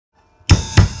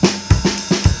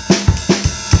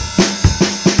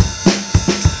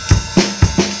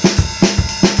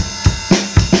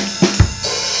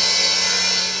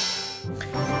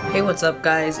What's up,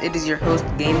 guys? It is your host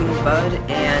Gaming Bud,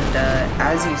 and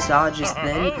as you saw just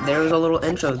then, there was a little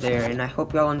intro there, and I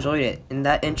hope y'all enjoyed it. And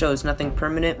that intro is nothing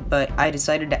permanent, but I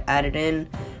decided to add it in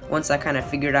once I kind of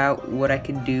figured out what I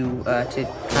could do to kind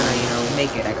of,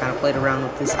 make it. I kind of played around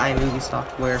with this iMovie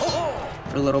software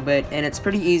for a little bit, and it's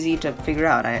pretty easy to figure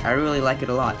out. I really like it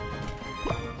a lot.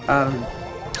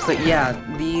 But yeah,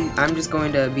 I'm just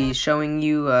going to be showing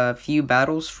you a few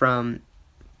battles from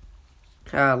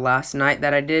last night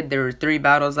that I did. There were 3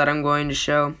 battles that I'm going to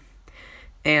show,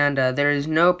 and there is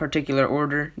no particular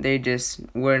order. They just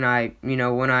when I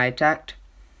attacked.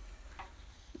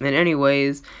 And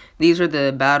anyways, these are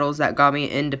the battles that got me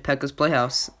into Pekka's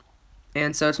Playhouse,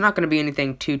 and so it's not going to be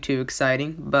anything too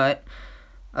exciting, but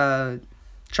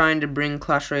trying to bring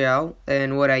Clash Royale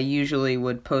and what I usually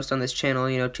would post on this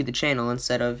channel, to the channel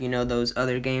instead of those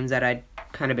other games that I'd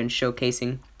kind of been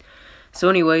showcasing. So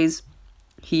anyways,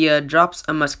 he drops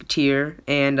a musketeer,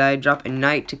 and I drop a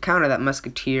knight to counter that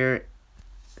musketeer.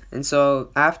 And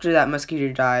so after that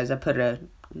musketeer dies, I put a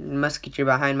musketeer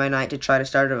behind my knight to try to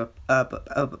start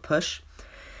a push.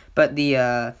 But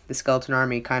the skeleton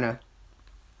army kind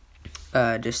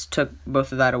of just took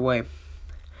both of that away.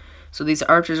 So these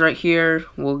archers right here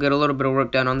will get a little bit of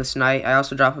work done on this knight. I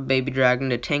also drop a baby dragon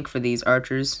to tank for these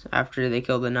archers after they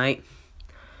kill the knight.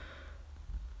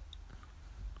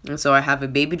 And so I have a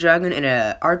baby dragon and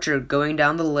an archer going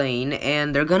down the lane,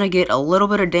 and they're going to get a little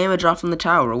bit of damage off from the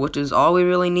tower, which is all we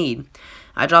really need.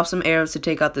 I drop some arrows to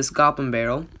take out this goblin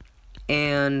barrel,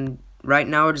 and right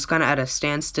now we're just kind of at a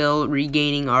standstill,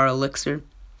 regaining our elixir.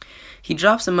 He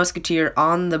drops a musketeer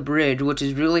on the bridge, which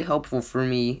is really helpful for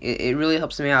me. It really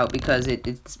helps me out because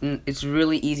it's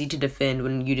really easy to defend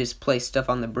when you just place stuff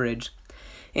on the bridge.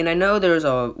 And I know there was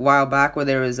a while back where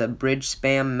there was a bridge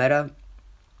spam meta,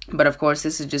 but of course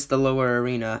this is just the lower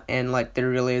arena, and there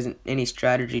really isn't any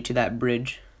strategy to that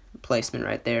bridge placement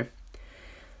right there.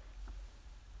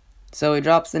 So he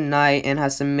drops the knight and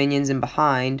has some minions in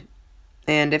behind,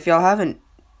 and if y'all haven't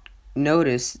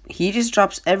noticed, he just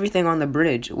drops everything on the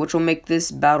bridge, which will make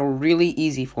this battle really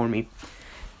easy for me.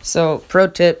 So pro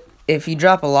tip, if you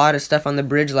drop a lot of stuff on the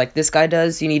bridge like this guy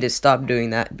does, you need to stop doing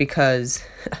that because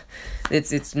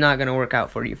it's not gonna work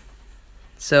out for you.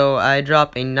 So I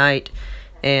drop a knight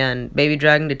and baby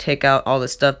dragon to take out all the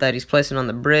stuff that he's placing on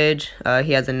the bridge.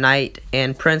 He has a knight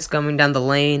and prince coming down the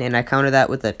lane, and I counter that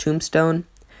with a tombstone.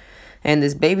 And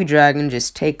this baby dragon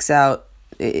just takes out,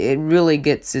 it really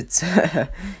gets its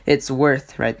its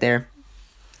worth right there.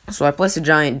 So I place a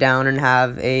giant down and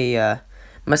have a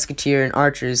musketeer and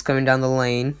archers coming down the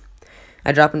lane.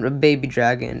 I drop into a baby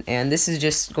dragon, and this is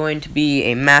just going to be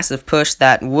a massive push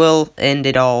that will end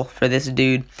it all for this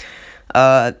dude.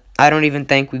 I don't even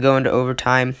think we go into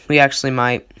overtime. We actually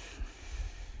might.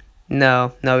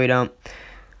 No, we don't.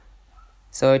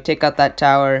 So I take out that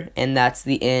tower, and that's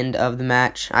the end of the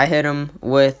match. I hit him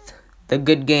with the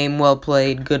good game, well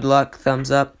played, good luck,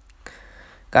 thumbs up.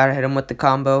 Gotta hit him with the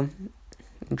combo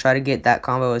and try to get that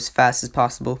combo as fast as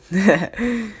possible.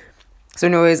 So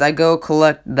anyways, I go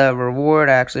collect the reward.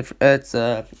 I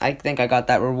think I got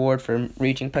that reward for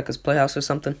reaching Pekka's Playhouse or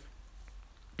something.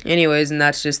 Anyways, and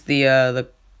that's just the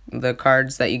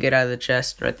cards that you get out of the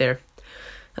chest right there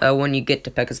when you get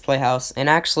to Pekka's Playhouse. And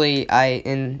actually,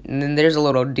 and then there's a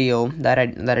little deal that I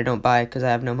don't buy because I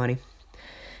have no money.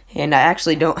 And I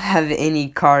actually don't have any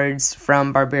cards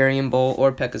from Barbarian Bowl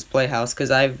or Pekka's Playhouse because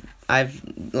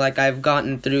I've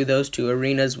gotten through those 2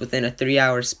 arenas within a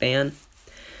 3-hour span,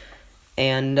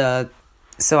 and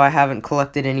so I haven't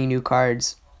collected any new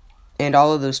cards. And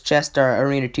all of those chests are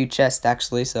Arena 2 chests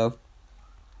actually. So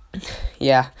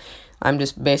yeah, I'm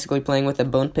just basically playing with a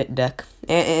Bone Pit deck,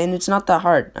 and it's not that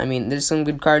hard. I mean, there's some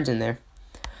good cards in there.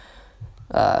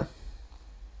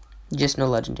 Just no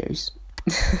legendaries.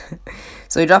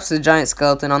 So he drops a giant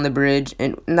skeleton on the bridge,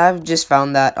 and I've just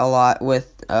found that a lot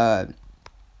with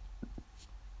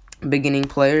beginning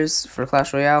players for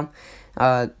Clash Royale.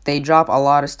 They drop a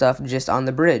lot of stuff just on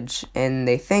the bridge, and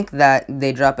they think that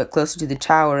they drop it closer to the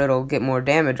tower, it'll get more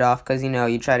damage off, because,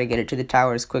 you try to get it to the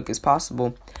tower as quick as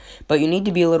possible. But you need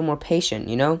to be a little more patient,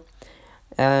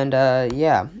 And,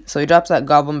 yeah. So he drops that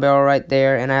goblin barrel right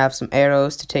there, and I have some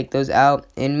arrows to take those out.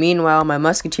 And meanwhile, my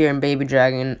musketeer and baby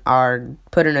dragon are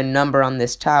putting a number on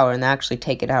this tower, and they actually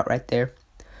take it out right there.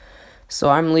 So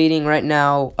I'm leading right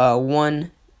now,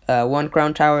 one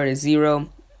crown tower to 0.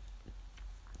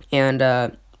 And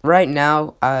right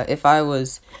now, if I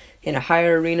was in a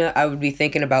higher arena, I would be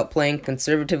thinking about playing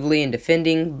conservatively and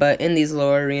defending, but in these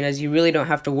lower arenas, you really don't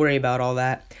have to worry about all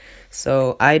that.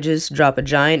 So I just drop a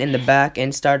giant in the back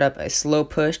and start up a slow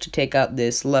push to take out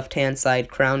this left-hand side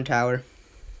crown tower.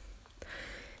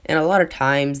 And a lot of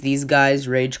times these guys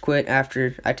rage quit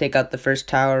after I take out the first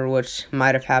tower, which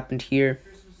might have happened here.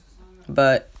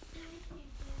 But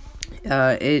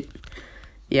it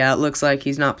looks like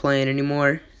he's not playing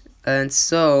anymore. And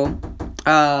so,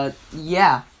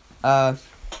 yeah.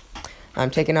 I'm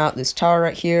taking out this tower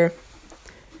right here.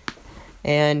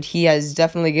 And he has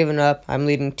definitely given up. I'm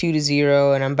leading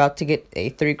 2-0, and I'm about to get a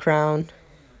 3 crown.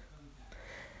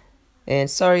 And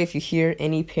sorry if you hear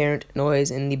any parent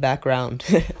noise in the background.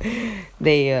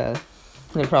 They're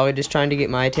probably just trying to get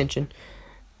my attention.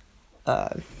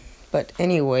 But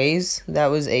anyways, that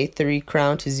was a 3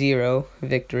 crown to 0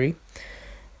 victory.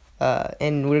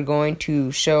 And we're going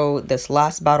to show this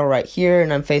last battle right here,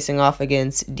 and I'm facing off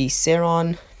against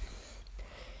Diceron.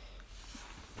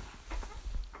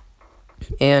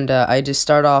 And I just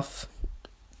start off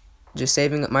just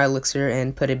saving up my elixir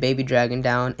and put a baby dragon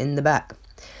down in the back.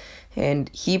 And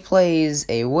he plays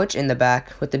a witch in the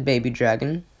back with the baby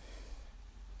dragon.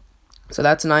 So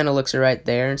that's 9 elixir right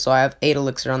there, and so I have 8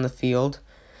 elixir on the field.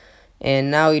 And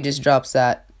now he just drops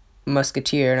that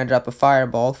musketeer, and I drop a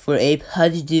fireball for a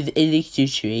positive elixir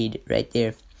trade right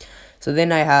there. So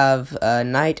then I have a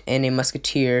knight and a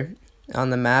musketeer on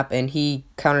the map, and he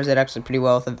counters it actually pretty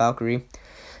well with a Valkyrie.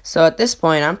 So at this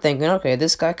point, I'm thinking, okay,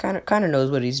 this guy kind of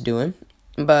knows what he's doing,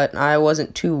 but I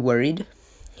wasn't too worried.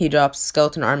 He drops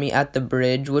skeleton army at the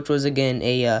bridge, which was again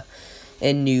a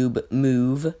noob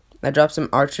move. I dropped some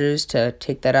archers to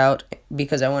take that out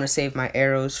because I want to save my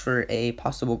arrows for a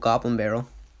possible goblin barrel.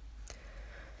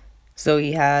 So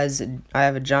I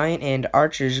have a giant and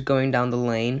archers going down the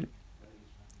lane,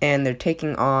 and they're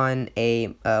taking on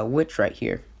a witch right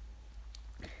here.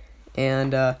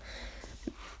 And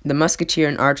the musketeer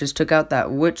and archers took out that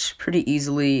witch pretty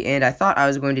easily, and I thought I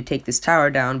was going to take this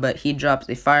tower down, but he drops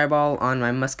a fireball on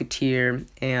my musketeer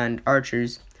and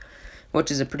archers, which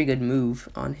is a pretty good move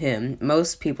on him.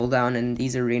 Most people down in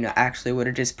these arena actually would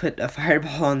have just put a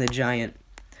fireball on the giant.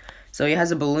 So he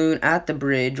has a balloon at the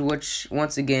bridge, which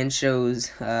once again shows,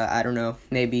 I don't know,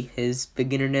 maybe his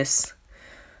beginnerness.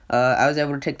 I was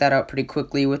able to take that out pretty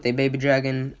quickly with a baby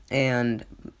dragon and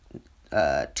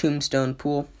tombstone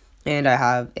pool. And I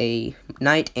have a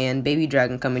knight and baby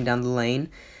dragon coming down the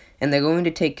lane. And they're going to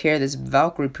take care of this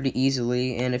Valkyrie pretty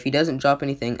easily. And if he doesn't drop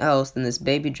anything else, then this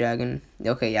baby dragon...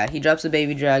 Okay, yeah, he drops a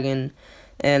baby dragon,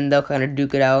 and they'll kind of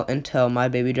duke it out until my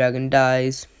baby dragon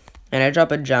dies. And I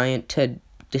drop a giant to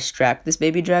distract this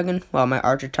baby dragon, while my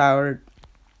archer tower,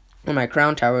 or my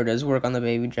crown tower, does work on the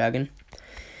baby dragon.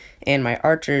 And my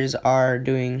archers are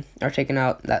taking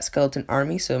out that skeleton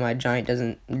army, so my giant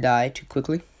doesn't die too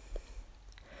quickly.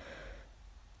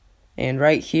 And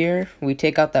right here, we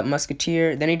take out that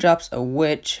musketeer. Then he drops a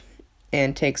witch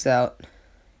and takes out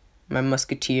my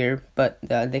musketeer, but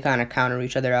they kind of counter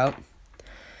each other out.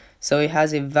 So he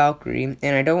has a Valkyrie,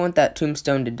 and I don't want that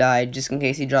tombstone to die just in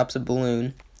case he drops a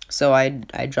balloon. So I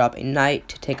drop a knight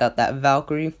to take out that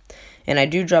Valkyrie. And I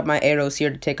do drop my arrows here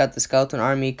to take out the skeleton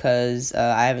army because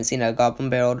I haven't seen a goblin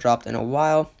barrel dropped in a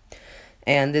while.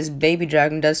 And this baby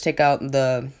dragon does take out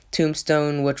the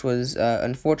tombstone, which was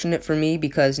unfortunate for me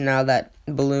because now that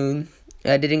balloon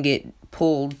didn't get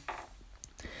pulled,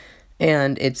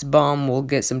 and its bomb will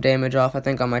get some damage off, I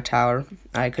think, on my tower.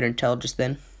 I couldn't tell just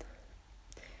then.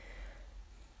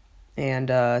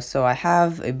 And so I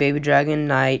have a baby dragon,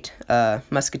 knight,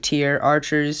 musketeer,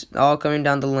 archers, all coming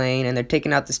down the lane, and they're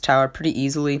taking out this tower pretty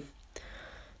easily.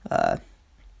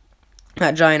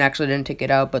 That giant actually didn't take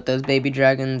it out, but those baby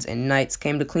dragons and knights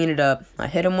came to clean it up. I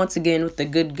hit him once again with the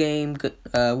good game, good,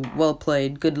 well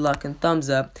played, good luck, and thumbs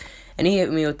up. And he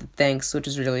hit me with the thanks, which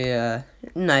is really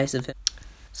nice of him.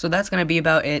 So that's going to be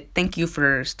about it. Thank you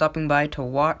for stopping by to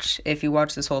watch. If you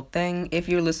watched this whole thing, if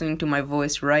you're listening to my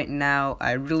voice right now,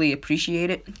 I really appreciate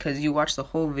it because you watched the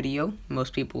whole video.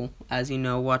 Most people, as you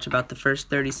know, watch about the first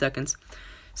 30 seconds.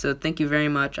 So thank you very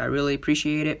much. I really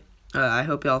appreciate it. I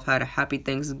hope y'all have had a happy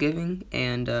Thanksgiving,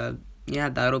 and yeah,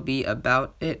 that'll be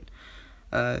about it.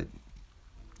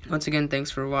 Once again, thanks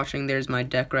for watching. There's my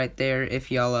deck right there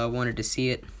if y'all wanted to see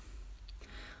it.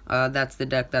 That's the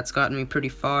deck that's gotten me pretty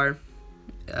far,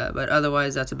 but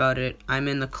otherwise that's about it. I'm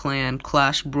in the clan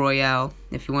Clash Royale.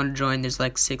 If you want to join, there's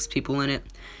like 6 people in it,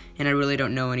 and I really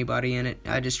don't know anybody in it.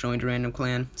 I just joined a random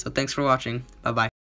clan. So thanks for watching. Bye-bye.